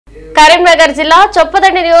కరీంనగర్ జిల్లా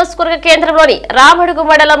చొప్పదండి నియోజకవర్గ కేంద్రంలోని రామడుగు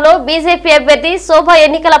మండలంలో బీజేపీ అభ్యర్థి శోభ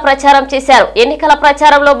ఎన్నికల ప్రచారం చేశారు. ఎన్నికల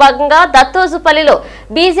ప్రచారంలో భాగంగా దత్తోజుపల్లిలో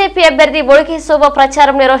బీజేపీ అభ్యర్థి బొడికి శోభ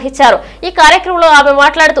ప్రచారం నిర్వహించారు. ఈ కార్యక్రమంలో ఆమె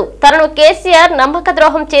మాట్లాడుతూ తనను కేసీఆర్ నమ్మక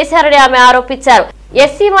ద్రోహం చేశారని ఆమె ఆరోపించారు.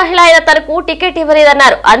 ఎస్సీ మహిళ అయిన తనకు టికెట్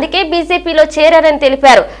ఇవ్వలేదన్నారు. అందుకే బీజేపీలో చేరారని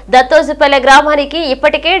తెలిపారు. దత్తోజుపల్లి గ్రామానికి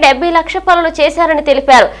ఇప్పటికే 70 లక్షల పనులు చేశారని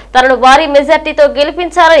తెలిపారు. తనను భారీ మెజార్టీతో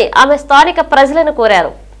గెలిపించాలని ఆమె స్థానిక ప్రజలను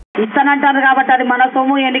కోరారు. ఇస్తానంటారు కాబట్టి అది మన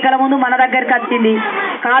సొమ్ము. ఎన్నికల ముందు మన దగ్గరికి వచ్చింది.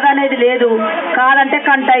 కాదనేది లేదు. కాదంటే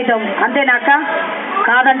కంటైతం, అంతేనాక?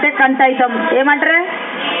 కాదంటే కంటైతం. ఏమంటారే?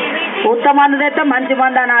 ఉత్తమందైతే మంచి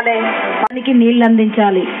మంది అనాలే. పనికి నీళ్ళు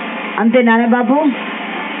అందించాలి, అంతేనానే బాబు?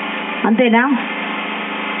 అంతేనా?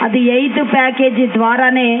 అది 8th ప్యాకేజీ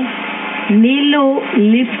ద్వారానే నీళ్లు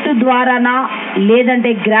లిఫ్ట్ ద్వారానా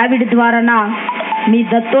లేదంటే గ్రావిటీ ద్వారానా మీ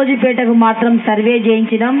దత్తోజిపేటకు మాత్రం సర్వే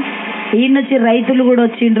చేయించినాం. ఈ నుంచి రైతులు కూడా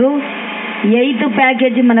వచ్చిండ్రు. 8th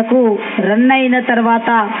ప్యాకేజీ మనకు రన్ అయిన తర్వాత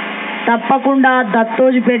తప్పకుండా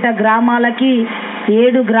దత్తోజిపేట గ్రామాలకి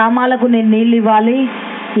 7 గ్రామాలకు నేను నీళ్ళు ఇవ్వాలి.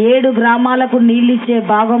 7 గ్రామాలకు నీళ్ళు ఇచ్చే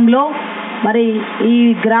భాగంలో మరి ఈ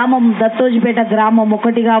గ్రామం దత్తోజిపేట గ్రామం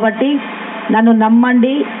ఒకటి కాబట్టి నన్ను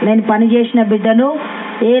నమ్మండి. నేను పనిచేసిన బిడ్డను.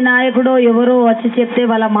 ఏ నాయకుడో ఎవరో వచ్చి చెప్తే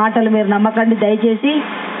వాళ్ళ మాటలు మీరు నమ్మకండి దయచేసి.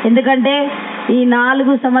 ఎందుకంటే ఈ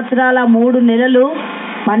 4 సంవత్సరాల 3 నెలలు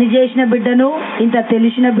పనిచేసిన బిడ్డను, ఇంత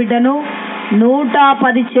తెలిసిన బిడ్డను,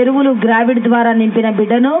 110 చెరువులు గ్రావిటీ ద్వారా నింపిన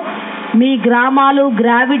బిడ్డను. మీ గ్రామాలు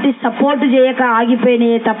గ్రావిటీ సపోర్ట్ చేయక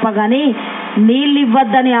ఆగిపోయినాయే తప్ప కానీ నీళ్ళు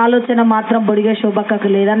ఇవ్వద్దని ఆలోచన మాత్రం బొడిగ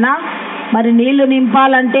శోభక్కకు లేదన్నా. మరి నీళ్లు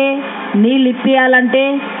నింపాలంటే, నీళ్ళు ఇప్పియాలంటే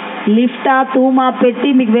లిఫ్టా తూమా పెట్టి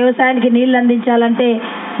మీకు వ్యవసాయానికి నీళ్ళు అందించాలంటే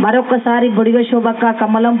మరొకసారి బొడిగ శోభక్క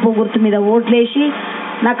కమలం పువ్వు గుర్తు మీద ఓట్లేసి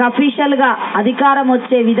నాకు అఫీషియల్గా అధికారం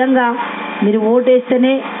వచ్చే విధంగా మీరు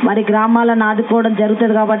ఓటేస్తేనే మరి గ్రామాలను ఆదుకోవడం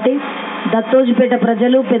జరుగుతుంది. కాబట్టి దత్తోజిపేట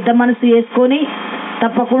ప్రజలు పెద్ద మనసు వేసుకొని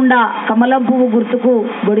తప్పకుండా కమలం పువ్వు గుర్తుకు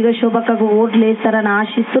బొడిగ శోభక్కకు ఓట్లు వేస్తారని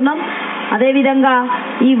ఆశిస్తున్నాం. అదేవిధంగా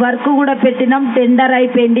ఈ వర్క్ కూడా పెట్టినాం. టెండర్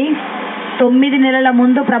అయిపోయింది. 9 నెలల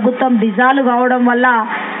ముందు ప్రభుత్వం డిజాల్వ్ కావడం వల్ల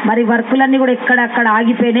మరి వర్కులన్నీ కూడా ఎక్కడక్కడ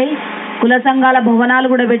ఆగిపోయినాయి. కుల సంఘాల భవనాలు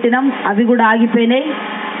కూడా పెట్టినాం, అవి కూడా ఆగిపోయినాయి.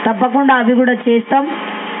 తప్పకుండా అవి కూడా చేస్తాం.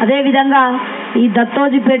 అదేవిధంగా ఈ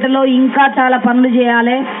దత్తోజిపేటలో ఇంకా చాలా పనులు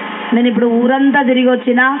చేయాలి. నేను ఇప్పుడు ఊరంతా తిరిగి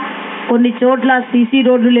వచ్చిన కొన్ని చోట్ల సీసీ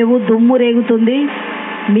రోడ్లు లేవు, దుమ్ము రేగుతుంది.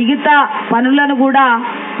 మిగతా పనులను కూడా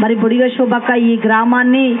మరి బొడిగ శోభక్క ఈ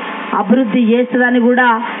గ్రామాన్ని అభివృద్ధి చేస్తుందని కూడా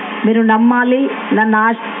మీరు నమ్మాలి, నన్ను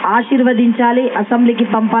ఆశీర్వదించాలి, అసెంబ్లీకి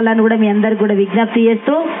పంపాలని కూడా మీ అందరికి కూడా విజ్ఞప్తి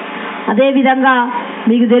చేస్తూ, అదేవిధంగా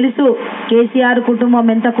మీకు తెలుసు కేసీఆర్ కుటుంబం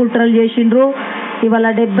ఎంత కుట్రలు చేసిండ్రు. ఇవాళ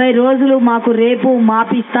 70 రోజులు మాకు రేపు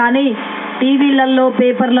మాపిస్తా అని టీవీలలో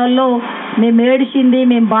పేపర్లలో మేము ఏడిచింది,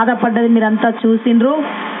 మేము బాధపడ్డది మీరంతా చూసిండ్రు.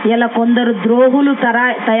 ఇలా కొందరు ద్రోహులు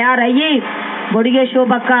తయారయ్యి బొడిగ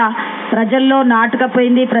శోభక్క ప్రజల్లో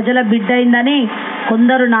నాటకపోయింది, ప్రజల బిడ్డ అయిందని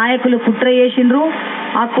కొందరు నాయకులు కుట్ర చేసిండ్రు.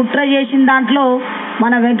 ఆ కుట్ర చేసిన దాంట్లో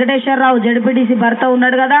మన వెంకటేశ్వరరావు జడ్పీటీసీ భర్త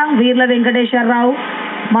ఉన్నాడు కదా, వీర్ల వెంకటేశ్వరరావు,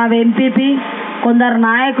 మా ఎంపీపీ, కొందరు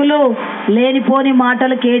నాయకులు లేనిపోని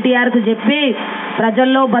మాటలు కేటీఆర్కు చెప్పి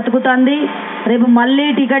ప్రజల్లో బతుకుతుంది. రేపు మళ్ళీ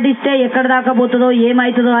టికెట్ ఇస్తే ఎక్కడ దాకా పోతుందో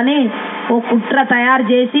ఏమవుతుందో అని ఓ కుట్ర తయారు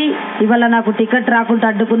చేసి ఇవాళ నాకు టికెట్ రాకుండా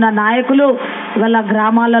అడ్డుకున్న నాయకులు ఇవాళ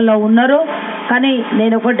గ్రామాలలో ఉన్నారు. కానీ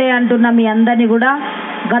నేను ఒకటే అంటున్నా మీ అందరినీ కూడా,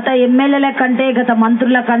 గత ఎమ్మెల్యేల కంటే గత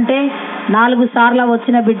మంత్రుల కంటే 4 సార్లు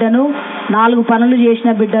వచ్చిన బిడ్డను, 4 పనులు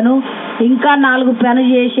చేసిన బిడ్డను, ఇంకా 4 పనులు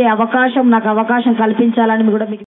చేసే అవకాశం నాకు అవకాశం కల్పించాలని కూడా మీకు